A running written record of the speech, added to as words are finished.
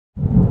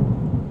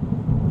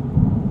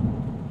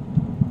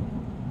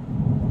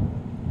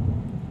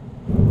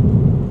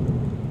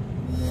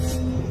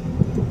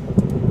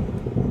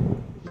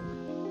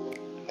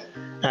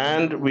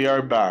And we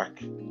are back.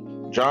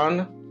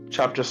 John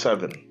chapter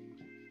 7.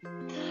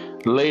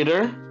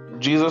 Later,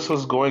 Jesus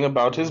was going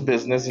about his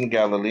business in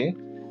Galilee.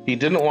 He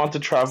didn't want to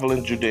travel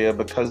in Judea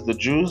because the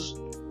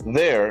Jews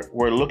there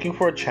were looking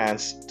for a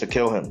chance to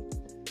kill him.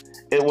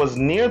 It was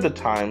near the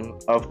time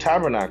of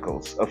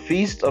Tabernacles, a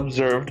feast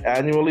observed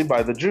annually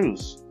by the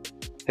Jews.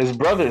 His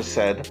brothers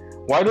said,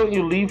 "Why don't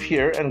you leave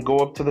here and go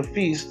up to the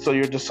feast so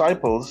your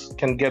disciples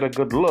can get a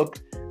good look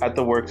at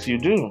the works you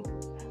do?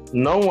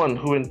 No one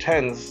who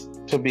intends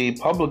to be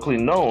publicly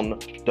known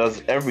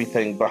does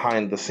everything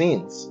behind the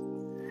scenes.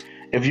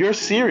 If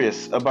you're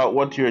serious about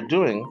what you're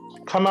doing,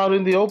 come out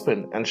in the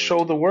open and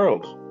show the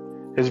world."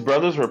 His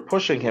brothers were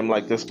pushing him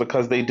like this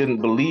because they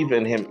didn't believe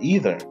in him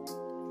either.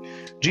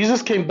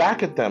 Jesus came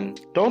back at them.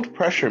 "Don't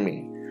pressure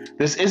me.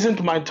 This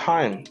isn't my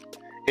time.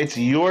 It's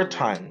your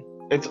time.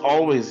 It's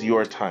always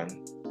your time.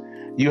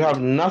 You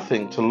have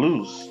nothing to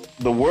lose.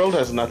 The world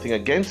has nothing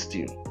against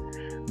you,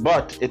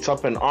 but it's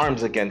up in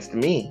arms against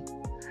me.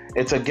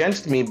 It's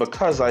against me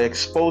because I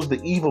expose the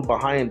evil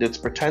behind its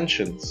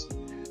pretensions.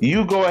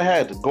 You go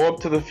ahead, go up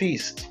to the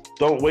feast.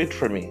 Don't wait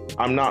for me.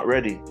 I'm not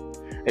ready.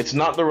 It's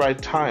not the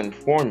right time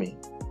for me."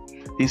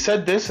 He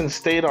said this and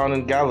stayed on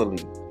in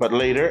Galilee. But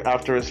later,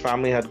 after his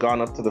family had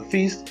gone up to the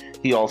feast,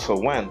 he also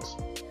went.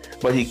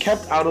 But he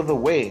kept out of the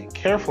way,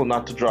 careful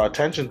not to draw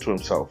attention to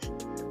himself.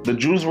 The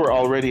Jews were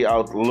already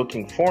out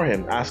looking for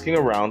him, asking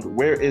around,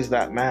 "Where is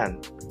that man?"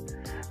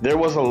 There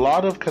was a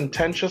lot of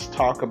contentious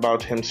talk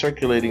about him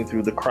circulating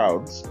through the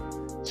crowds.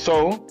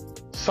 So,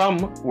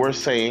 some were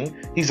saying,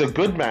 "He's a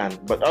good man,"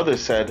 but others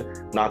said,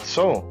 "Not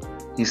so.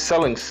 He's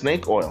selling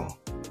snake oil."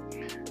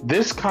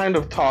 This kind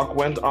of talk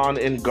went on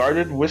in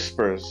guarded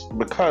whispers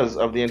because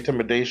of the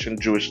intimidation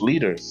Jewish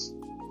leaders.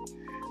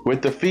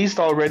 With the feast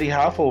already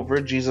half over,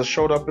 Jesus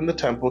showed up in the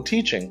temple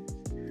teaching.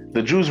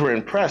 The Jews were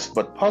impressed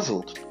but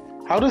puzzled.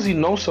 How does he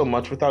know so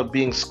much without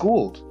being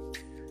schooled?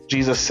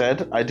 Jesus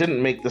said, "I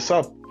didn't make this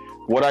up.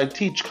 What I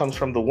teach comes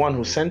from the one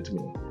who sent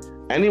me.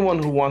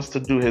 Anyone who wants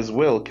to do his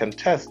will can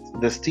test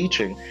this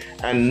teaching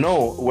and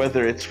know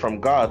whether it's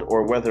from God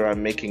or whether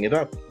I'm making it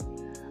up.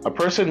 A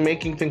person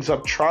making things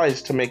up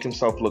tries to make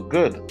himself look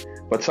good,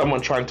 but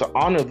someone trying to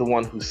honor the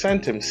one who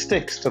sent him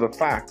sticks to the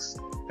facts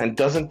and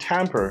doesn't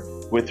tamper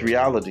with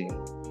reality.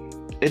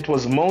 It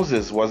was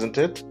Moses, wasn't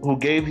it, who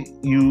gave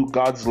you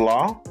God's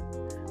law?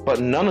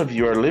 But none of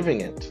you are living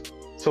it.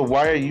 So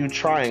why are you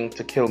trying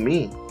to kill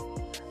me?"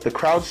 The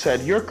crowd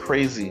said, "You're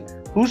crazy.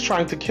 Who's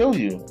trying to kill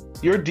you?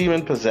 You're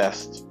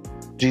demon-possessed."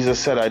 Jesus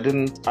said,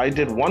 I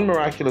did one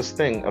miraculous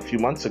thing a few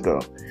months ago,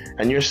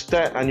 and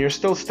you're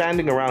still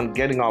standing around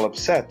getting all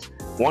upset,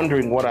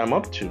 wondering what I'm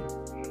up to.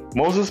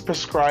 Moses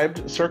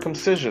prescribed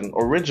circumcision.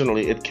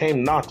 Originally, it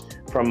came not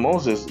from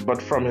Moses,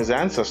 but from his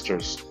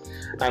ancestors.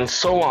 And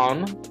so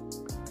on,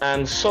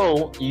 and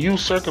so you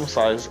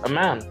circumcise a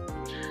man,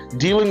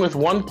 dealing with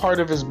one part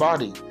of his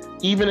body,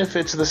 even if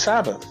it's the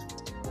Sabbath.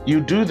 You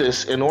do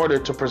this in order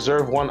to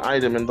preserve one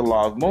item in the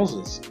law of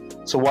Moses.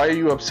 So why are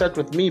you upset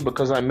with me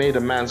because I made a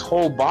man's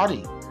whole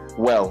body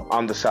well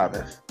on the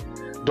Sabbath?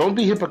 Don't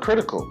be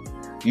hypocritical.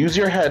 Use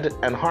your head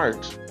and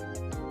heart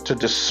to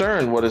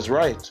discern what is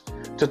right,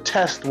 to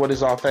test what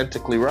is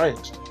authentically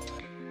right.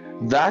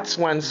 That's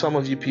when some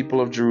of the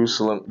people of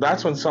Jerusalem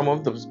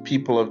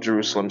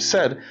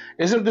said,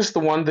 "Isn't this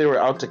the one they were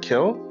out to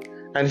kill?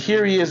 And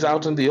here he is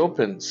out in the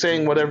open,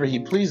 saying whatever he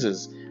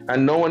pleases,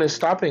 and no one is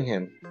stopping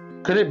him.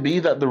 Could it be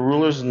that the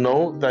rulers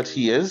know that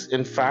he is,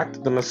 in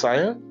fact, the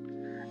Messiah?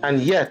 And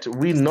yet,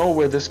 we know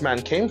where this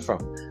man came from.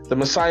 The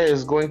Messiah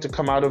is going to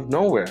come out of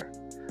nowhere.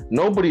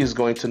 Nobody is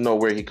going to know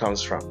where he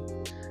comes from."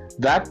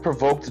 That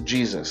provoked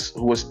Jesus,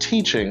 who was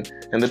teaching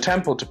in the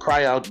temple, to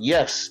cry out,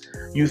 "Yes,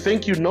 you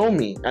think you know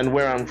me and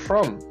where I'm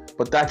from,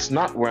 but that's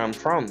not where I'm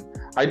from.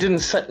 I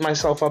didn't set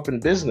myself up in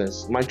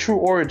business. My true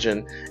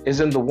origin is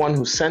in the one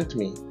who sent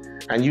me,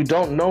 and you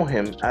don't know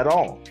him at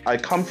all. I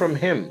come from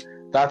him.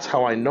 That's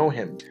how I know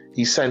him.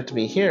 He sent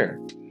me here."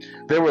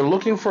 They were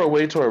looking for a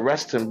way to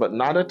arrest him, but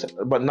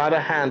not a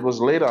hand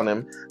was laid on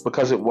him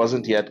because it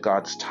wasn't yet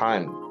God's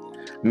time.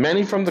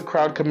 Many from the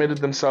crowd committed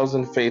themselves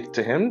in faith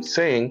to him,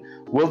 saying,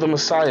 "Will the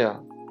Messiah,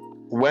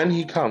 when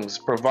he comes,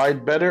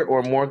 provide better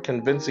or more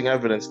convincing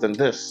evidence than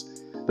this?"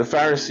 The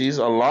Pharisees,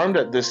 alarmed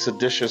at this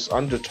seditious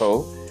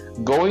undertow,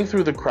 going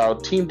through the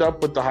crowd, teamed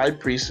up with the high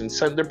priest and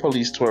sent their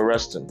police to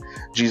arrest him.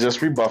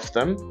 Jesus rebuffed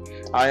them.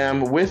 "I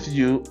am with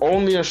you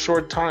only a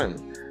short time.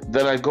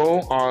 Then I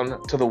go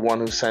on to the one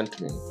who sent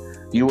me.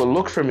 You will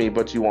look for me,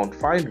 but you won't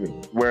find me.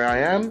 Where I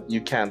am, you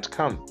can't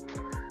come."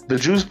 The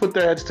Jews put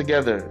their heads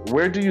together.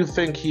 "Where do you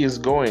think he is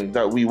going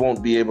that we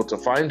won't be able to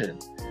find him?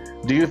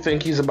 Do you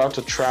think he's about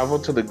to travel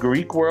to the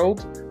Greek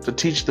world to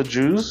teach the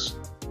Jews?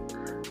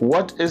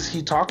 What is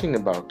he talking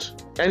about?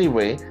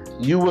 Anyway,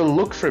 you will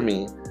look for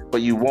me,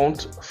 but you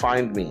won't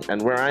find me.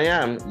 And where I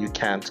am, you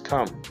can't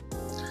come."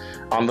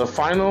 On the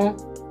final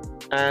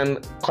and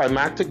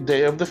climactic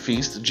day of the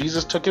feast,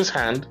 Jesus took his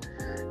hand.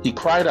 He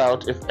cried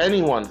out, "If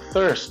anyone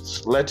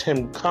thirsts, let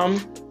him come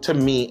to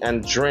me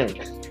and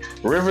drink.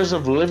 Rivers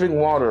of living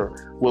water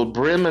will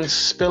brim and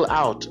spill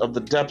out of the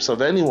depths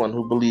of anyone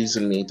who believes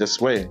in me this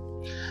way.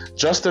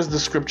 Just as the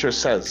scripture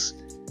says,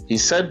 he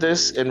said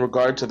this in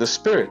regard to the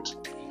Spirit,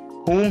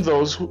 whom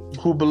those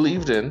who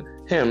believed in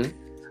him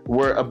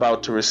were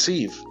about to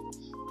receive.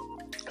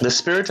 The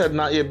Spirit had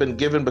not yet been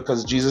given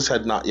because Jesus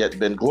had not yet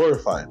been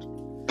glorified.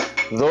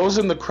 Those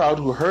in the crowd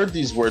who heard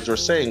these words were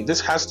saying,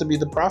 this has to be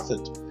the prophet.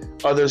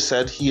 Others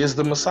said, he is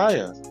the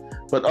Messiah.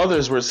 But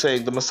others were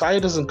saying, the Messiah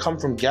doesn't come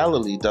from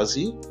Galilee, does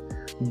he?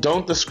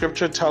 Don't the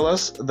scripture tell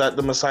us that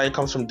the Messiah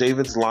comes from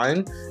David's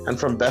line and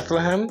from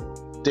Bethlehem,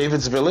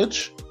 David's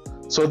village?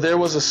 So there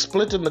was a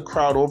split in the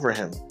crowd over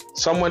him.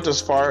 Some went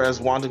as far as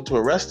wanting to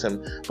arrest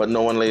him, but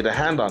no one laid a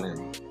hand on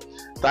him.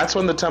 That's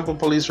when the temple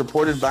police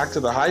reported back to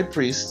the high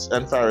priests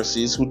and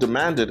Pharisees, who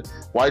demanded,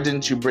 why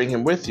didn't you bring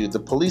him with you? The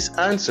police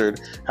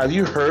answered, have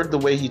you heard the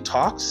way he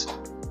talks?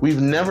 We've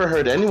never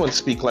heard anyone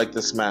speak like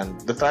this man.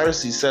 The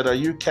Pharisees said, are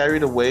you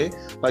carried away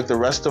like the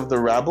rest of the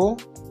rabble?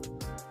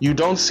 You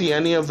don't see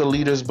any of the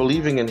leaders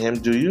believing in him,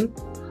 do you?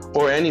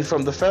 Or any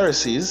from the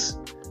Pharisees?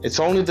 It's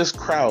only this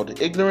crowd,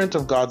 ignorant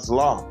of God's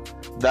law,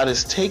 that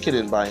is taken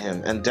in by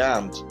him and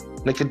damned.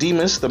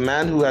 Nicodemus, the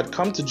man who had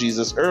come to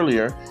Jesus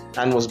earlier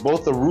and was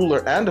both a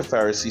ruler and a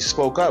Pharisee,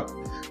 spoke up.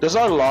 Does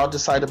our law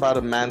decide about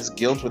a man's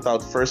guilt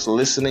without first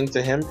listening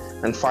to him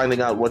and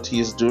finding out what he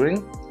is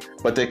doing?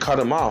 But they cut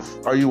him off.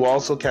 Are you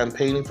also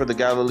campaigning for the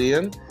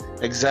Galilean?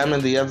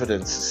 Examine the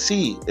evidence.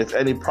 See if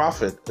any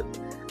prophet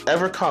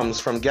ever comes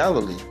from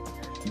Galilee.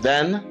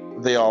 Then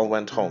they all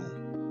went home.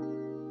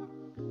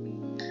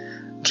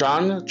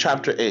 John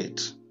chapter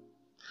 8.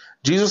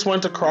 Jesus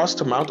went across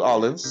to Mount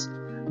Olives,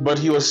 but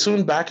he was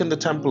soon back in the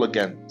temple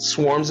again.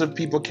 Swarms of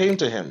people came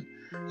to him.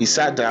 He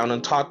sat down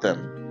and taught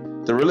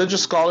them. The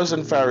religious scholars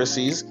and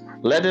Pharisees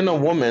led in a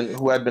woman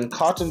who had been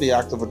caught in the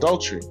act of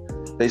adultery.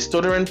 They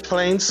stood her in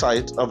plain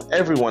sight of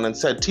everyone and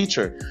said,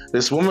 Teacher,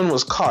 this woman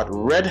was caught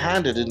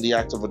red-handed in the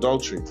act of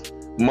adultery.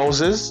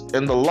 Moses,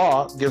 in the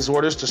law, gives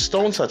orders to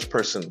stone such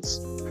persons.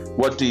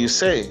 What do you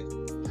say?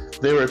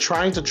 They were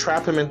trying to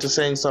trap him into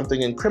saying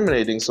something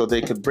incriminating so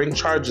they could bring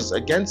charges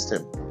against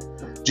him.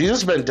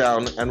 Jesus bent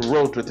down and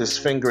wrote with his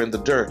finger in the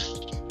dirt.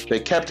 They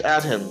kept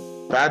at him,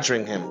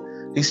 badgering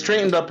him. He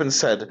straightened up and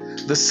said,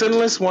 the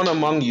sinless one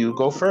among you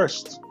go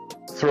first.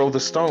 Throw the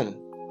stone.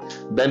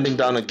 Bending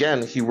down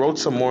again, he wrote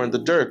some more in the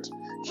dirt.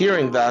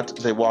 Hearing that,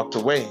 they walked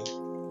away.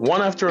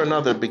 One after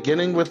another,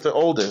 beginning with the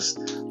oldest,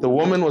 the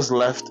woman was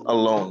left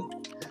alone.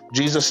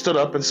 Jesus stood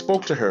up and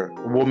spoke to her.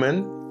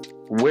 Woman,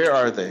 where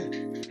are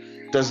they?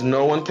 Does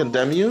no one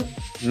condemn you?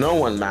 No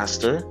one,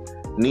 Master.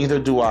 Neither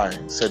do I,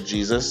 said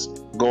Jesus.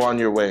 Go on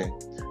your way.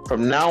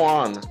 From now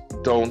on,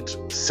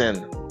 don't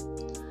sin.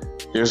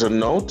 Here's a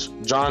note.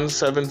 John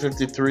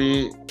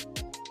 7:53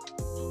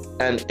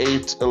 and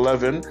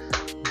 8:11.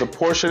 The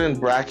portion in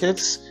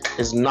brackets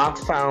is not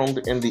found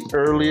in the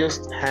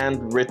earliest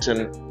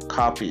handwritten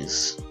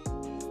copies.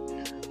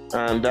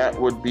 And that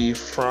would be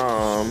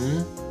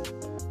from...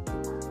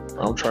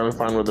 I'm trying to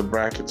find where the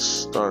bracket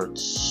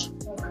starts.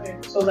 Okay,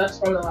 so that's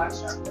from the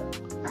last chapter.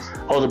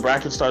 Oh, the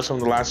bracket starts from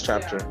the last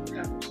chapter.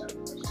 Yeah.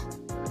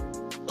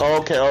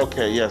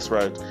 Okay, yes,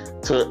 right.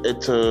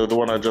 To the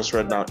one I just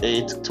read now,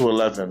 8 to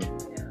 11.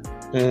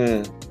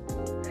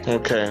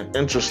 Okay,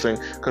 interesting.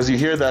 Because you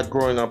hear that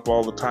growing up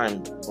all the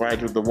time, right,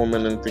 with the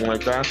woman and thing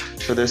like that.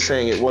 So they're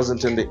saying it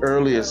wasn't in the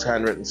earliest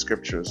handwritten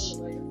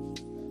scriptures.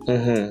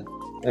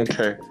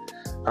 Okay,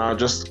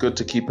 just good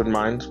to keep in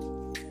mind.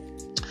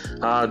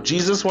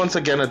 Jesus once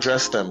again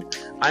addressed them.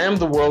 I am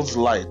the world's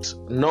light.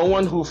 No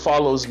one who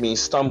follows me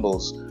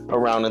stumbles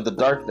around in the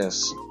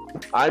darkness.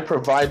 I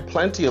provide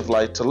plenty of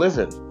light to live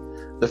in.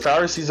 The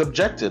Pharisees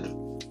objected.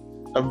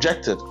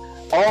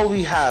 All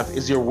we have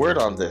is your word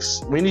on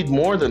this. We need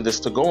more than this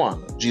to go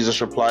on.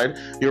 Jesus replied,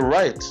 you're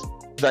right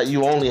that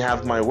you only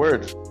have my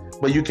word,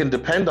 but you can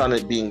depend on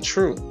it being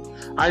true.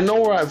 I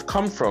know where I've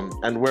come from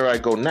and where I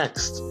go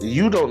next.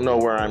 You don't know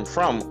where I'm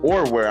from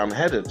or where I'm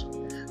headed.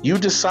 You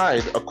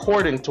decide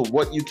according to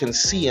what you can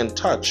see and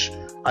touch.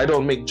 I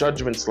don't make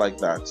judgments like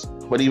that.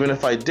 But even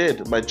if I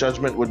did, my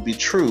judgment would be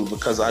true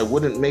because I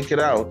wouldn't make it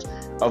out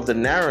of the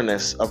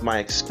narrowness of my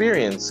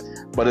experience,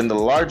 but in the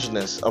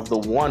largeness of the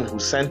one who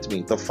sent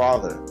me, the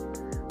Father.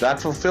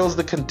 That fulfills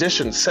the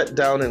condition set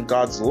down in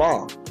God's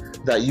law,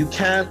 that you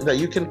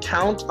can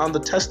count on the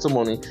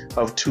testimony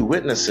of 2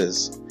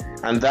 witnesses.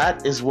 And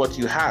that is what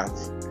you have.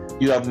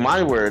 You have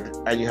my word,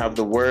 and you have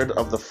the word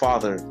of the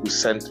Father who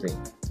sent me.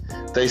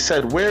 They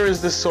said, where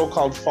is this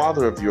so-called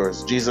Father of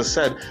yours? Jesus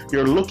said,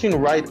 you're looking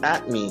right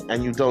at me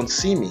and you don't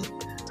see me.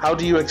 How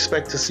do you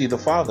expect to see the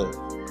Father?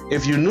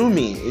 If you knew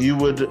me, you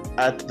would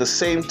at the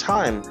same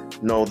time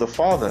know the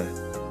Father.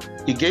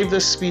 He gave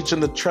this speech in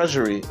the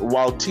treasury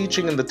while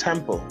teaching in the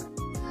temple.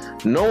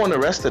 No one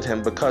arrested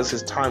him because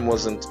his time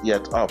wasn't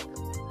yet up.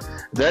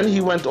 Then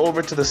he went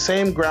over to the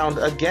same ground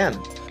again.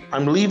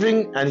 I'm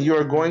leaving and you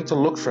are going to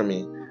look for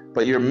me,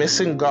 but you're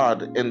missing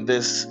God in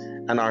this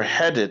and are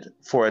headed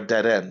for a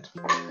dead end.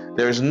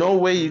 There is no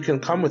way you can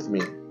come with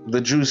me. The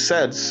Jews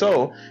said,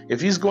 so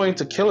if he's going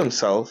to kill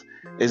himself,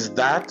 is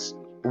that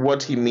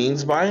what he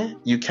means by,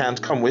 "You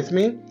can't come with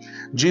me"?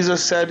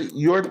 Jesus said,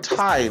 "You're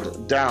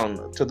tied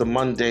down to the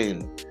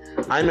mundane.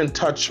 I'm in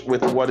touch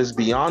with what is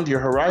beyond your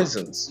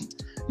horizons.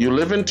 You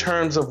live in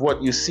terms of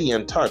what you see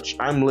and touch.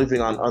 I'm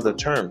living on other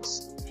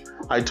terms.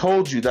 I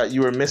told you that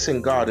you are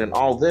missing God in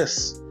all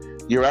this.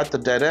 You're at the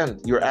dead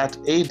end. You're at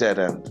a dead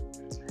end.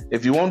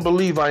 If you won't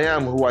believe I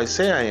am who I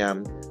say I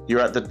am,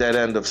 you're at the dead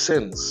end of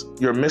sins.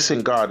 You're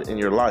missing God in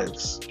your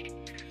lives."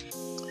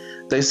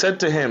 They said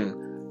to him,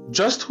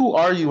 "Just who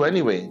are you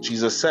anyway?"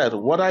 Jesus said,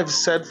 "What I've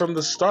said from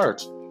the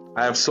start.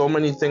 I have so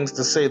many things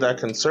to say that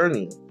concern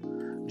you,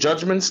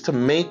 judgments to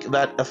make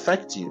that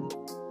affect you.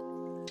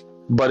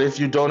 But if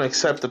you don't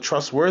accept the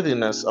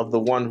trustworthiness of the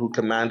one who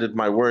commanded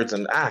my words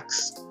and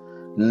acts,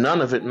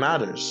 none of it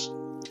matters.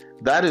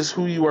 That is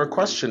who you are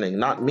questioning,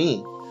 not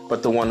me,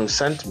 but the one who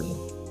sent me."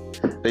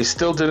 They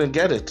still didn't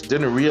get it,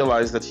 didn't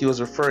realize that he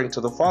was referring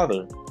to the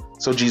Father.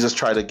 So Jesus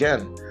tried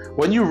again.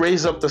 "When you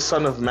raise up the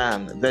Son of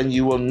Man, then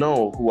you will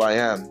know who I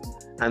am,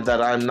 and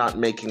that I'm not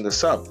making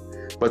this up,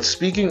 but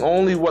speaking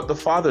only what the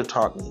Father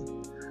taught me.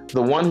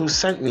 The one who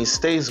sent me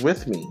stays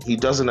with me. He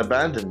doesn't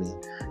abandon me.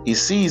 He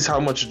sees how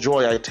much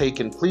joy I take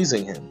in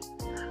pleasing him."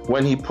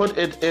 When he put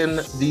it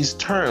in these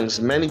terms,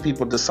 many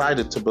people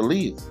decided to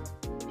believe.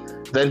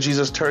 Then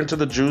Jesus turned to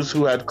the Jews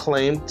who had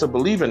claimed to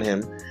believe in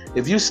him.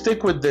 "If you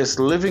stick with this,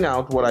 living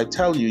out what I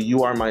tell you,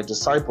 you are my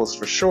disciples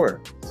for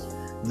sure.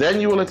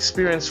 Then you will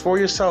experience for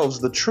yourselves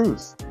the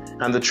truth,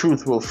 and the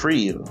truth will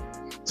free you."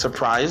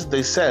 Surprised,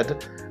 they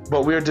said,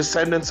 "But we are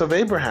descendants of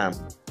Abraham.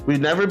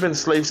 We've never been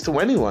slaves to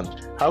anyone.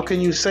 How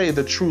can you say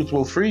the truth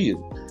will free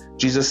you?"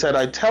 Jesus said,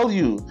 "I tell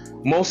you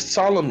most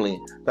solemnly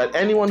that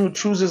anyone who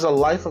chooses a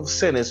life of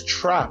sin is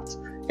trapped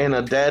in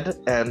a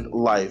dead-end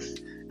life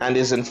and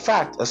is in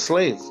fact a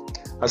slave.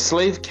 A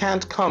slave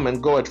can't come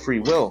and go at free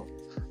will.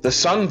 The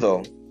Son,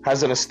 though,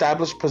 has an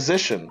established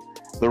position,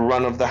 the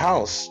run of the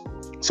house.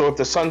 So if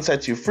the Son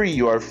sets you free,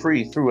 you are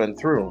free through and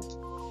through.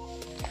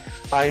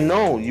 I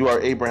know you are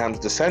Abraham's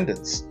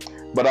descendants,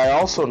 but I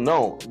also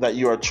know that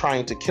you are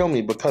trying to kill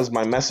me because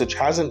my message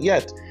hasn't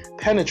yet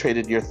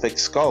penetrated your thick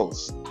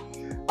skulls.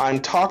 I'm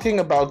talking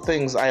about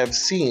things I have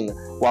seen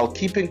while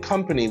keeping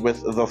company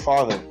with the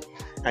Father,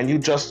 and you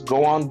just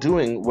go on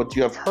doing what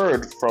you have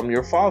heard from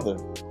your father."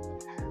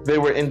 They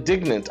were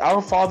indignant.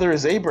 "Our father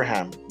is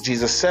Abraham."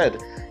 Jesus said,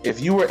 "If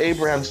you were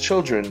Abraham's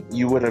children,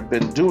 you would have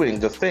been doing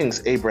the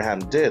things Abraham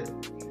did.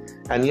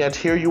 And yet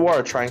here you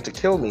are trying to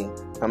kill me,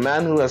 a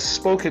man who has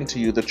spoken to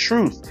you the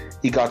truth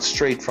he got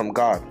straight from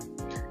God.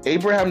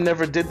 Abraham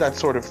never did that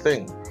sort of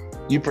thing.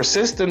 You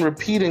persist in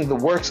repeating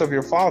the works of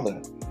your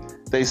father."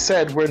 They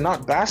said, "We're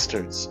not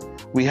bastards.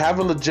 We have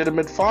a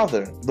legitimate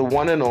father, the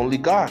one and only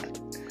God."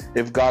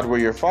 "If God were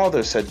your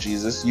father," said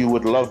Jesus, "you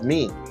would love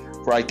me,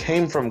 for I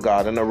came from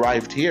God and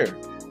arrived here.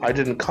 I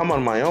didn't come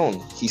on my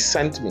own. He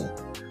sent me.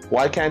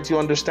 Why can't you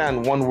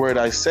understand one word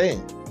I say?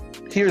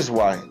 Here's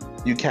why.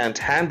 You can't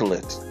handle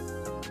it.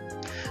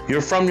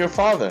 You're from your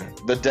father,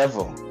 the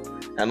devil,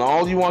 and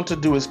all you want to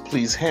do is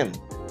please him.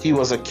 He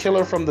was a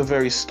killer from the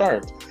very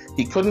start.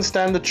 He couldn't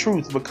stand the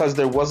truth because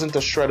there wasn't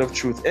a shred of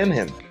truth in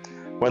him.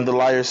 When the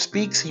liar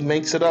speaks, he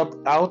makes it up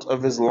out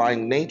of his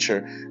lying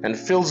nature and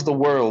fills the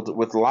world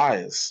with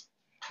lies.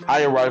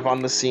 I arrive on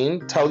the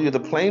scene, tell you the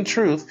plain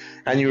truth,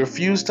 and you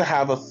refuse to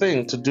have a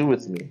thing to do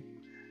with me.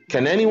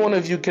 Can any one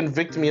of you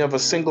convict me of a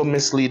single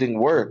misleading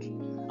word,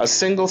 a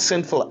single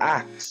sinful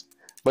act?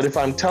 But if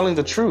I'm telling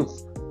the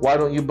truth, why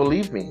don't you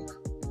believe me?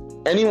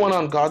 Anyone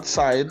on God's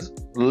side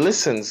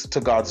listens to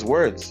God's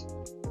words.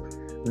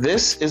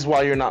 This is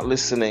why you're not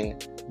listening,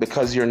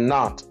 because you're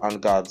not on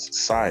God's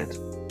side."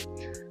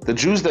 The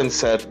Jews then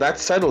said, "That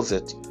settles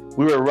it.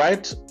 We were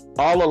right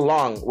all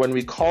along when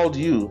we called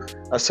you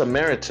a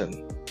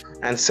Samaritan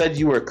and said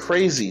you were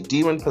crazy,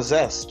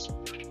 demon-possessed."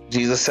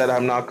 Jesus said,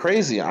 "I'm not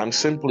crazy. I'm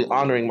simply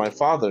honoring my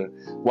Father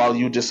while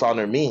you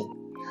dishonor me.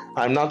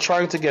 I'm not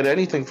trying to get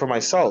anything for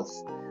myself.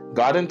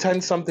 God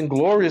intends something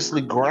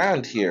gloriously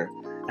grand here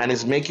and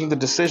is making the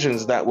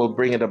decisions that will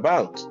bring it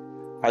about.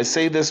 I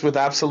say this with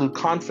absolute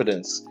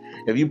confidence.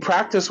 If you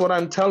practice what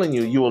I'm telling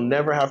you, you will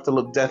never have to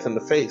look death in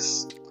the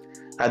face."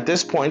 At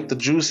this point, the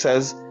Jew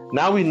says,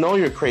 "Now we know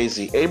you're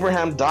crazy.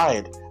 Abraham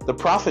died. The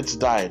prophets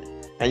died.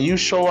 And you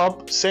show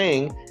up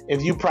saying,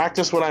 if you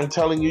practice what I'm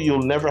telling you,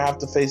 you'll never have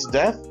to face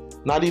death?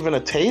 Not even a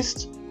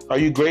taste? Are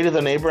you greater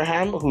than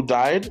Abraham, who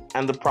died,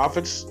 and the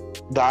prophets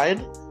died?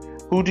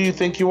 Who do you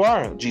think you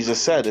are?" Jesus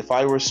said, "If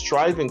I were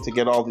striving to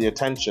get all the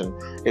attention,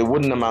 it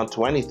wouldn't amount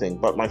to anything.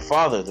 But my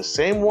Father, the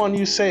same one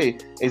you say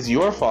is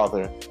your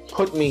Father,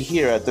 put me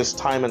here at this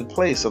time and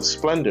place of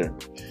splendor.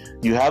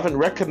 You haven't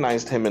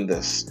recognized him in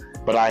this,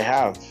 but I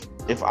have.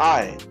 If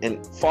I,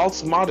 in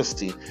false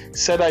modesty,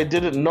 said I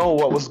didn't know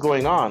what was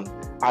going on,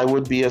 I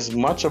would be as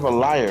much of a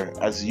liar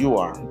as you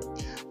are.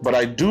 But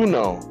I do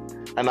know,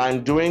 and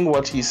I'm doing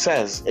what he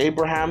says.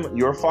 Abraham,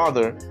 your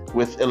father,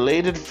 with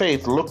elated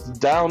faith looked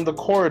down the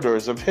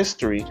corridors of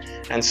history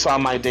and saw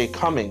my day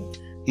coming.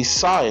 He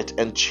saw it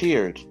and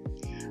cheered."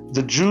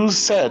 The Jews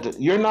said,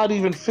 "You're not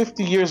even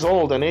 50 years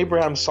old and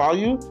Abraham saw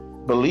you?"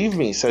 "Believe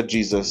me," said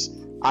Jesus,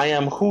 I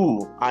am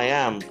who I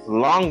am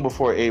long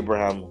before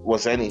Abraham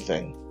was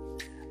anything.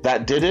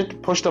 That did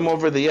it, pushed them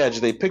over the edge.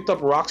 They picked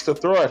up rocks to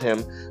throw at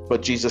him,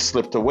 but Jesus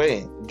slipped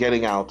away,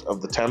 getting out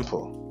of the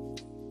temple.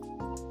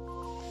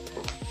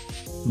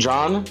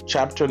 John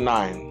chapter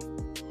 9.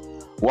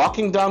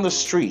 Walking down the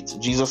street,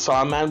 Jesus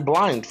saw a man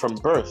blind from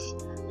birth.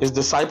 His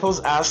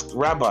disciples asked,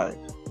 Rabbi,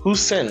 who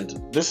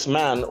sinned, this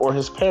man or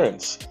his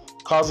parents,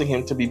 causing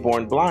him to be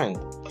born blind?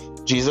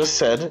 Jesus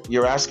said,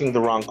 you're asking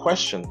the wrong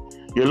question.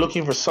 You're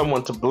looking for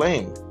someone to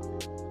blame.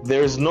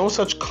 There is no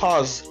such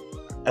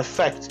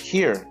cause-effect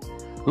here.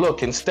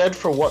 Look, instead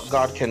for what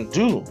God can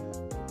do,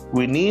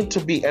 we need to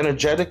be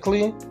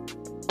energetically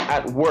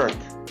at work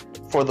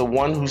for the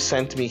one who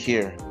sent me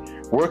here.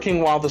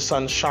 Working while the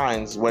sun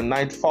shines, when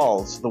night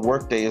falls, the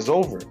workday is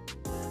over.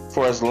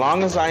 For as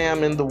long as I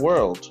am in the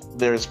world,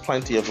 there is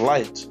plenty of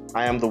light.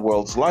 I am the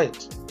world's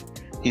light.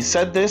 He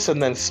said this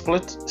and then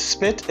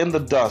spit in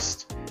the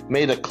dust,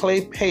 made a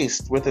clay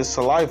paste with his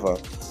saliva,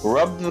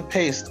 rubbed the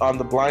paste on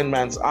the blind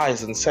man's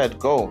eyes and said,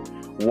 Go,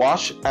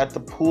 wash at the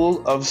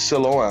pool of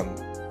Siloam.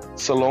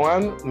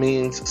 Siloam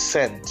means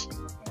sent.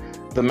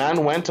 The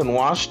man went and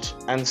washed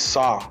and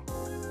saw.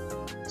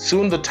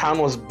 Soon the town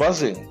was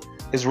buzzing.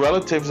 His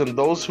relatives and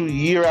those who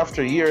year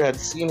after year had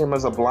seen him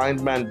as a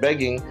blind man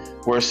begging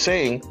were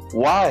saying,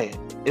 Why?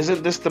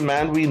 Isn't this the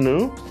man we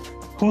knew?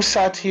 Who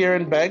sat here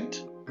and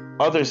begged?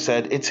 Others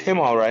said, It's him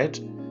all right.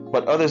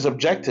 But others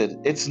objected,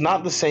 It's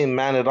not the same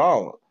man at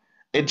all.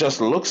 It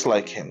just looks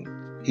like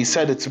him. He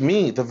said, It's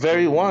me, the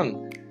very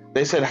one.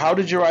 They said, How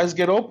did your eyes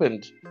get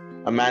opened?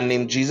 A man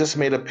named Jesus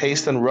made a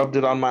paste and rubbed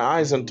it on my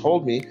eyes and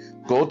told me,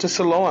 Go to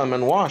Siloam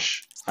and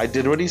wash. I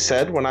did what he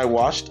said. When I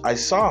washed, I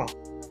saw.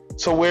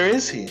 So where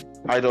is he?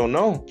 I don't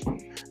know.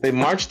 They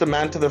marched the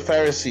man to the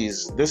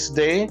Pharisees. This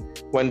day,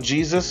 when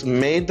Jesus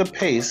made the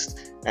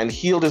paste and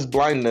healed his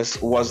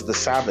blindness, was the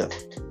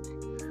Sabbath.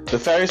 The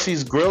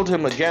Pharisees grilled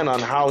him again on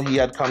how he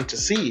had come to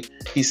see.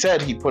 He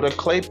said, He put a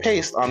clay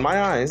paste on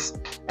my eyes,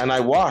 and I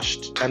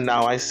washed, and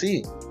now I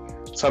see.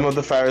 Some of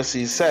the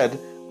Pharisees said,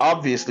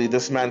 Obviously,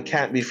 this man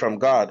can't be from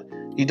God.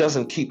 He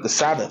doesn't keep the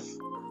Sabbath.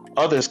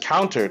 Others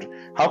countered,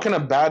 How can a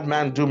bad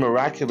man do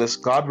miraculous,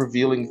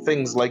 God-revealing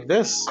things like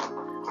this?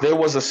 There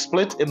was a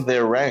split in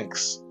their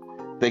ranks.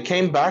 They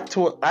came back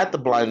at the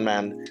blind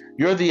man.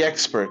 You're the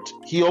expert.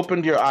 He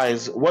opened your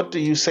eyes. What do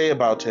you say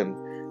about him?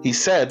 He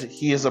said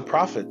he is a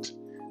prophet.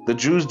 The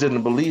Jews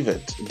didn't believe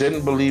it,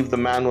 didn't believe the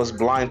man was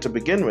blind to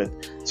begin with.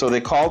 So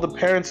they called the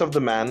parents of the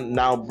man,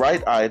 now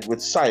bright-eyed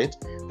with sight.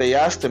 They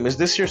asked him, Is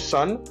this your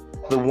son,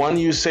 the one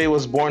you say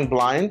was born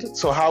blind?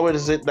 So how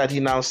is it that he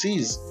now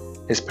sees?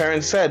 His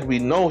parents said, We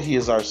know he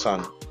is our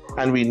son,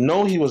 and we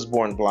know he was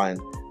born blind,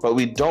 but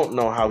we don't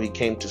know how he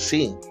came to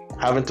see.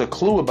 Haven't a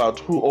clue about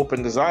who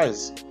opened his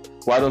eyes.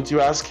 Why don't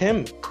you ask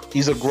him?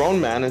 He's a grown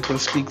man and can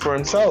speak for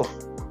himself.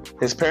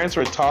 His parents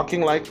were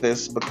talking like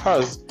this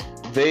because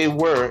they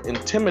were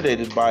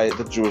intimidated by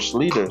the Jewish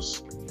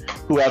leaders,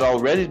 who had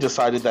already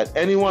decided that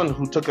anyone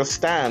who took a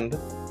stand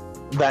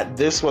that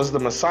this was the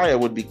Messiah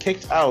would be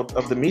kicked out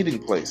of the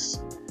meeting place.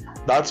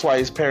 That's why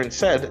his parents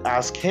said,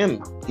 Ask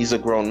him. He's a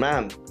grown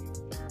man.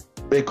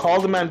 They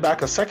called the man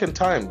back a second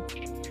time.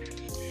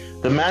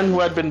 The man who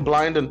had been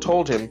blind and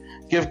told him,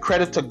 Give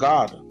credit to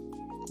God.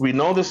 We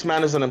know this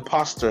man is an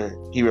impostor,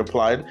 he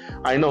replied.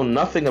 I know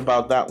nothing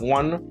about that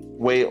one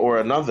way or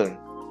another.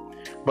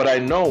 But I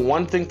know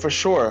one thing for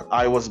sure.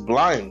 I was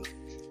blind.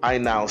 I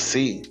now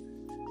see.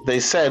 They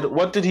said,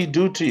 What did he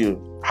do to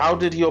you? How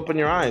did he open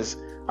your eyes?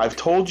 I've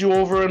told you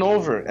over and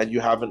over, and you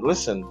haven't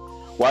listened.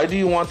 Why do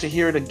you want to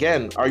hear it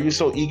again? Are you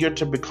so eager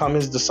to become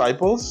his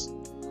disciples?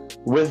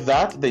 With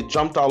that, they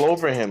jumped all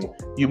over him.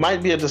 You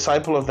might be a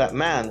disciple of that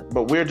man,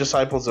 but we're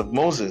disciples of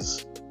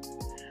Moses.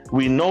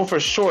 We know for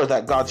sure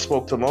that God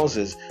spoke to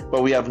Moses,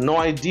 but we have no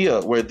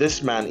idea where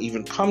this man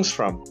even comes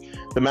from.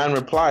 The man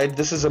replied,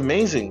 This is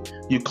amazing.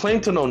 You claim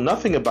to know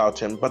nothing about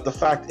him, but the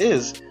fact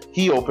is,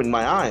 he opened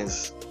my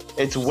eyes.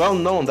 It's well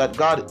known that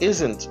God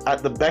isn't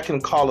at the beck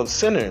and call of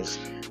sinners,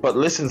 but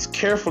listens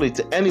carefully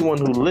to anyone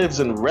who lives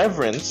in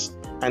reverence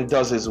and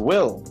does his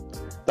will.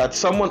 That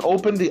someone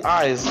opened the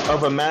eyes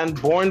of a man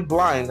born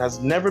blind has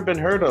never been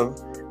heard of,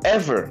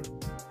 ever.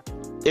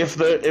 If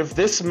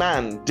this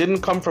man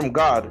didn't come from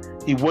God,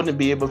 he wouldn't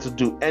be able to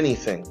do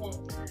anything.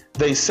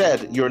 They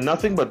said, You're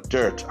nothing but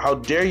dirt. How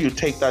dare you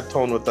take that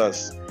tone with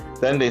us?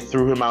 Then they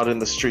threw him out in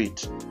the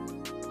street.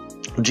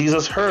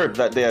 Jesus heard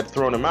that they had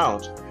thrown him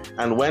out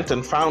and went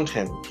and found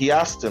him. He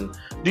asked him,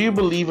 Do you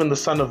believe in the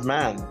Son of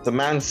Man? The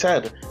man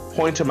said,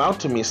 Point him out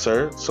to me,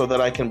 sir, so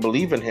that I can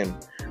believe in him.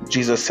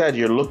 Jesus said,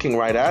 You're looking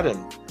right at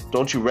him.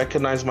 Don't you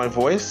recognize my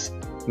voice?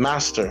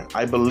 Master,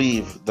 I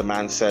believe, the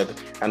man said,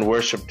 and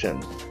worshipped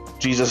him.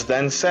 Jesus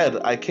then said,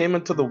 I came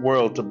into the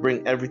world to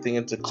bring everything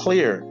into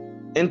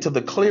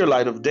the clear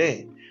light of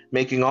day,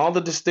 making all the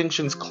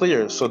distinctions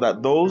clear so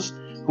that those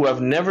who have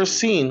never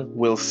seen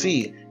will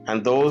see,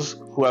 and those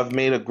who have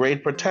made a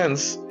great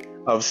pretense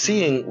of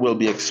seeing will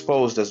be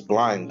exposed as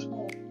blind.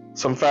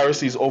 Some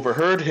Pharisees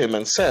overheard him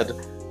and said,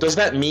 Does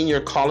that mean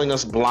you're calling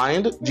us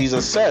blind?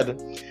 Jesus said,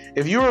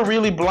 If you were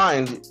really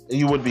blind,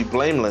 you would be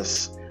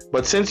blameless.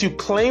 But since you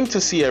claim to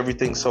see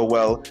everything so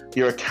well,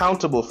 you're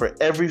accountable for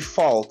every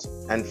fault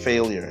and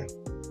failure.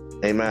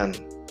 Amen.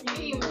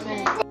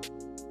 Amen.